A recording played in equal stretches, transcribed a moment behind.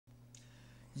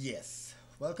Yes,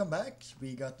 welcome back.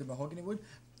 We got the mahogany wood.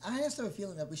 I just have a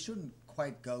feeling that we shouldn't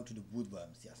quite go to the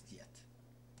woodworms just yet.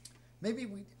 Maybe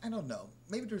I don't know.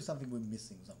 Maybe there's something we're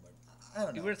missing somewhere. I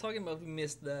don't We know. were talking about we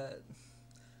missed the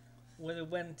when we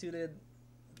went to the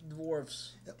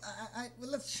dwarves. Well,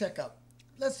 let's check out.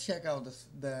 Let's check out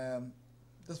the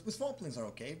swamplings are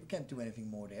okay. We can't do anything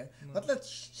more there. No. But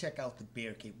let's check out the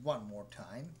bear cave one more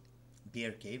time.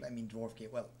 Bear cave, I mean dwarf cave.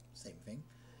 Well, same thing.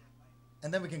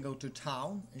 And then we can go to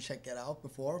town and check it out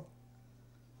before.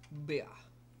 Bear.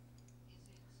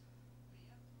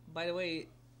 By the way,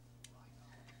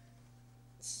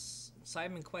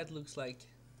 Simon quite looks like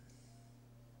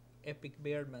Epic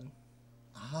Beardman.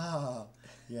 Ah,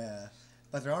 yeah.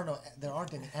 But there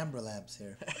aren't any amber lamps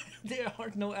here. There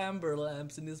are no amber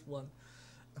lamps in this one.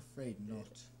 Afraid not.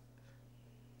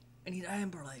 I need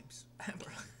amber lamps.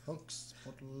 Amber Hooks,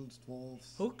 bottles,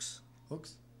 dwarves. hooks.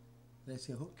 Hooks? Did I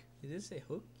say hook? It did say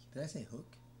hook. Did I say hook?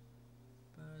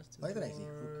 Past Why did I say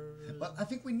hook? But I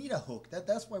think we need a hook.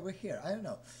 That's why we're here. I don't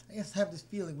know. I just have this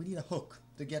feeling we need a hook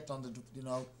to get on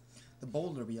the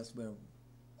boulder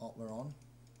we're on.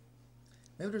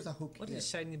 Maybe there's a hook What here. is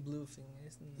shiny blue thing?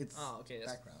 Isn't It's okay. Yes.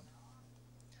 background.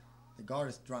 The guard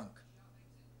is drunk.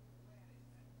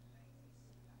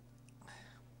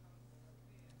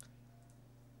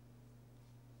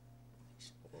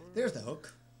 There's the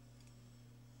hook.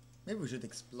 Maybe we should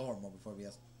explore more before we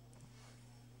ask.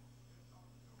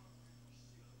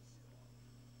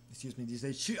 Excuse me, did you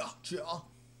say chia chia?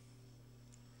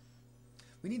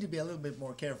 We need to be a little bit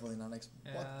more careful in our next.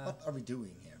 What are we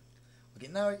doing here? Okay,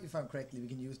 now if I'm correctly, we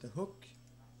can use the hook.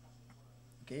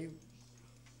 Okay.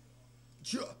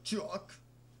 Chuck.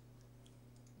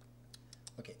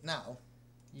 Okay, now.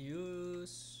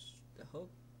 Use the hook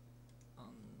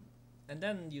on, and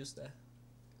then use the.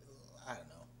 I don't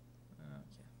know.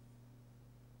 Okay.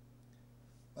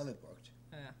 Well, it worked.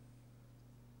 Yeah.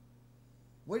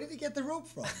 Where did he get the rope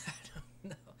from? I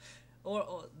don't know.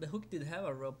 Or the hook did have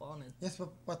a rope on it. Yes,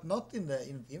 but not in the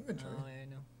inventory. Oh, yeah, I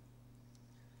know.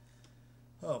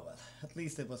 Oh well, at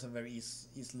least it was a very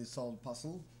easily solved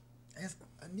puzzle.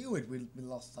 I knew it. We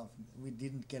lost something. We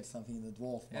didn't get something in the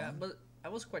dwarf Yeah, mine. but I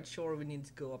was quite sure we need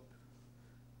to go up.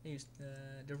 Use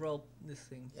the rope. This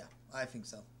thing. Yeah, I think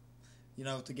so. You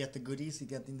know, to get the goodies, you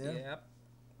get in there. Yep.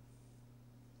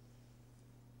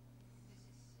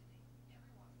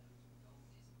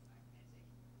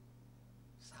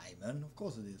 Simon, of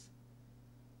course it is.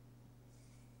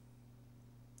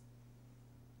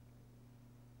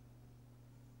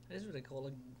 That is what they call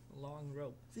a long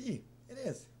rope. See, it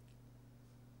is.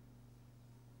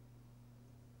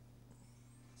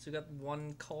 So you got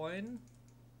one coin.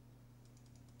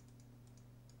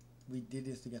 We did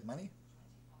this to get money.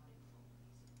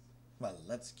 Well,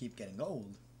 let's keep getting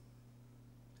gold.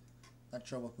 Not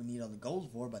sure what we need all the gold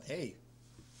for, but hey,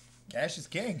 cash is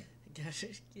king. Gosh,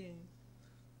 it's king.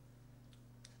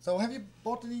 So, have you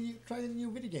tried any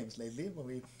new video games lately? When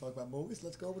we talk about movies,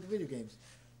 let's go over to video games.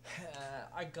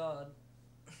 I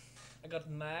got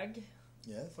Mag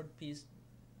Yes. for the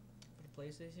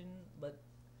PlayStation, but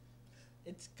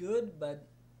it's good, but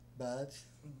But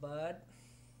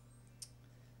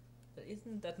there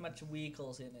isn't that much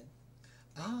vehicles in it,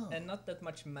 ah, and not that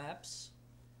much maps.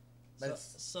 but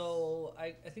So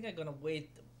I think I'm gonna wait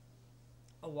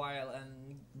a while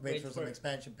and wait for some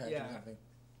expansion pack or yeah. something.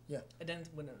 And then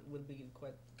when it will be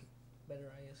quite better,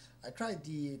 I guess. I tried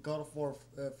the God of War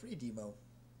free demo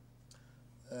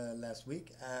last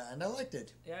week, and I liked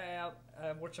it. Yeah,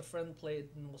 I watched a friend play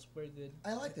it and it was very good.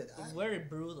 I liked it. Very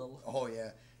brutal. Oh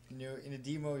yeah, in the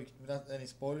demo, without any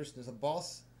spoilers, there's a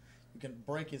boss. You can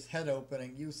break his head open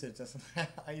and use it as an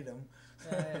item.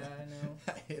 Yeah, I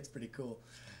know. It's pretty cool.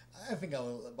 I think I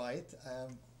will buy it.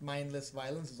 Mindless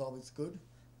violence is always good.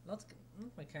 Not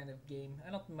my kind of game.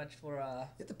 I'm not much for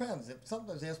It depends.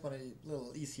 Sometimes I just want a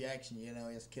little easy action,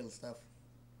 just kill stuff.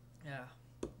 yeah.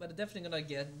 But I'm definitely gonna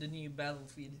get the new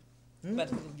Battlefield Hmm?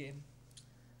 Battlefield game.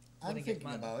 I'm Gonna get thinking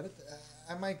mine. about it.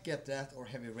 I might get that or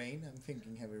Heavy Rain. I'm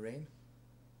thinking Heavy Rain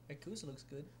Yakuza looks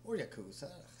good. or Yakuza.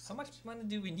 How much money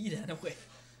do we need anyway?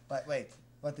 But wait,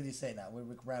 what did he say now?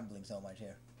 We're rambling so much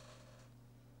here.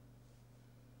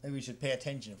 Maybe we should pay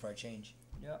attention for a change.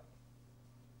 Yeah.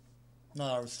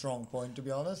 Not our strong point, to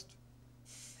be honest.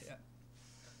 Yeah.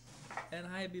 And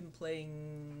I've been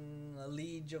playing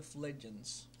League of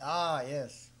Legends. Ah,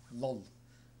 yes. LOL.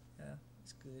 Yeah,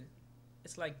 it's good.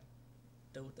 It's like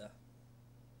Dota.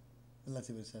 Let's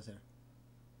see what it says here.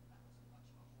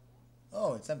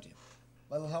 Oh, it's empty.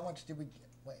 Well, how much did we get?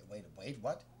 Wait,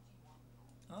 what?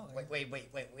 Oh,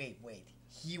 Wait.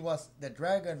 The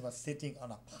dragon was sitting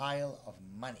on a pile of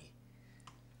money.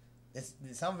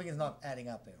 Something is not adding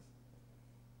up here.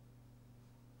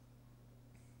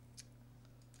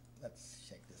 Let's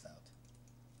check this out.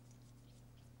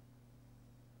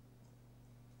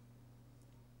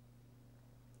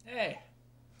 Hey!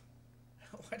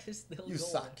 What is still You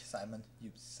going? suck, Simon.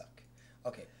 You suck.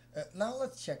 Okay, now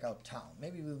let's check out town.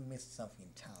 Maybe we'll miss something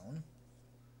in town.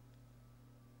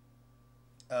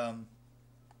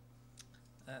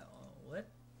 What?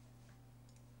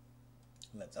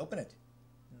 Let's open it.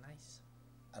 Nice.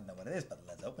 I don't know what it is, but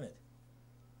let's open it.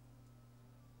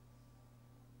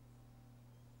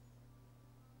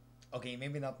 Okay,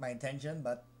 maybe not my intention,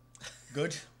 but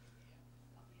good.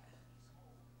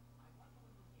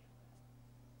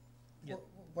 Yep.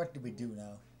 What do we do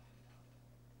now?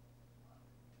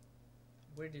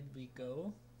 Where did we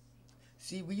go?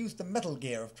 See, we use the metal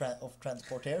gear of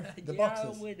transport here. The yeah,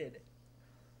 boxes. we did.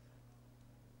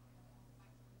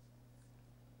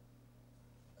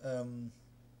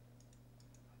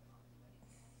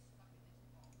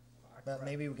 But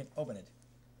maybe we can open it.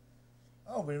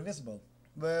 Oh, we're invisible.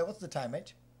 Well, what's the time,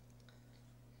 mate?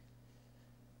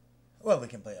 Well, we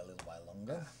can play a little while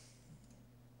longer.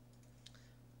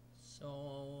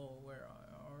 So, where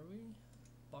are we?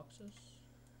 Boxes?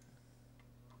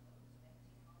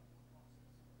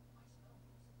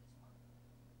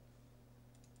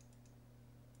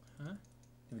 Huh?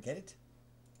 Did we get it?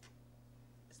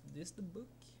 Is this the book?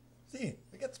 See,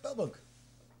 we got spellbook.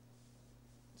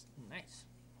 Nice.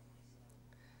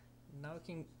 Now we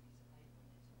can.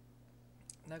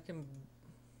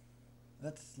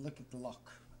 Let's look at the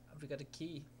lock. We got a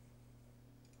key.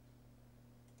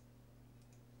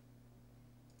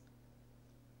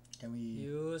 Can we?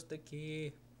 Use the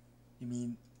key. You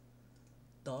mean?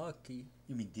 The key.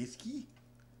 You mean this key?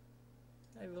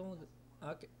 I will.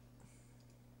 Okay.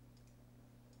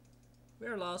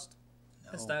 We're lost.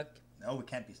 No. And stuck. No, we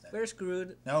can't be stuck. We're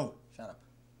screwed. No, shut up.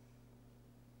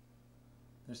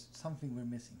 There's something we're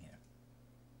missing here.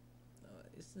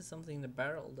 Is this something in the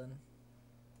barrel then?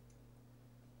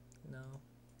 No.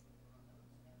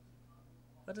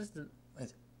 What is the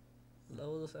Wait.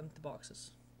 load of empty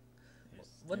boxes?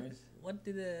 There's- What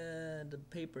did the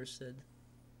paper said?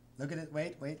 Look at it.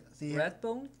 Wait. See here. Rat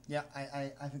bone? Yeah,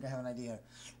 I think I have an idea.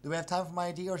 Do we have time for my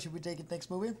idea, or should we take it next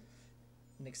movie?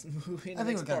 Next movie. I think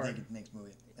next we're gonna part. take it next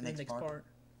movie. The next part.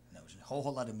 No, it's a whole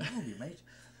lot of movie, mate.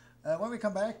 When we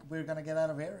come back, we're gonna get out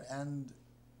of here and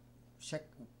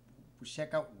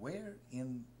check out where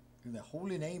in the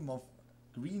holy name of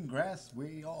green grass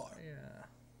we are. Yeah.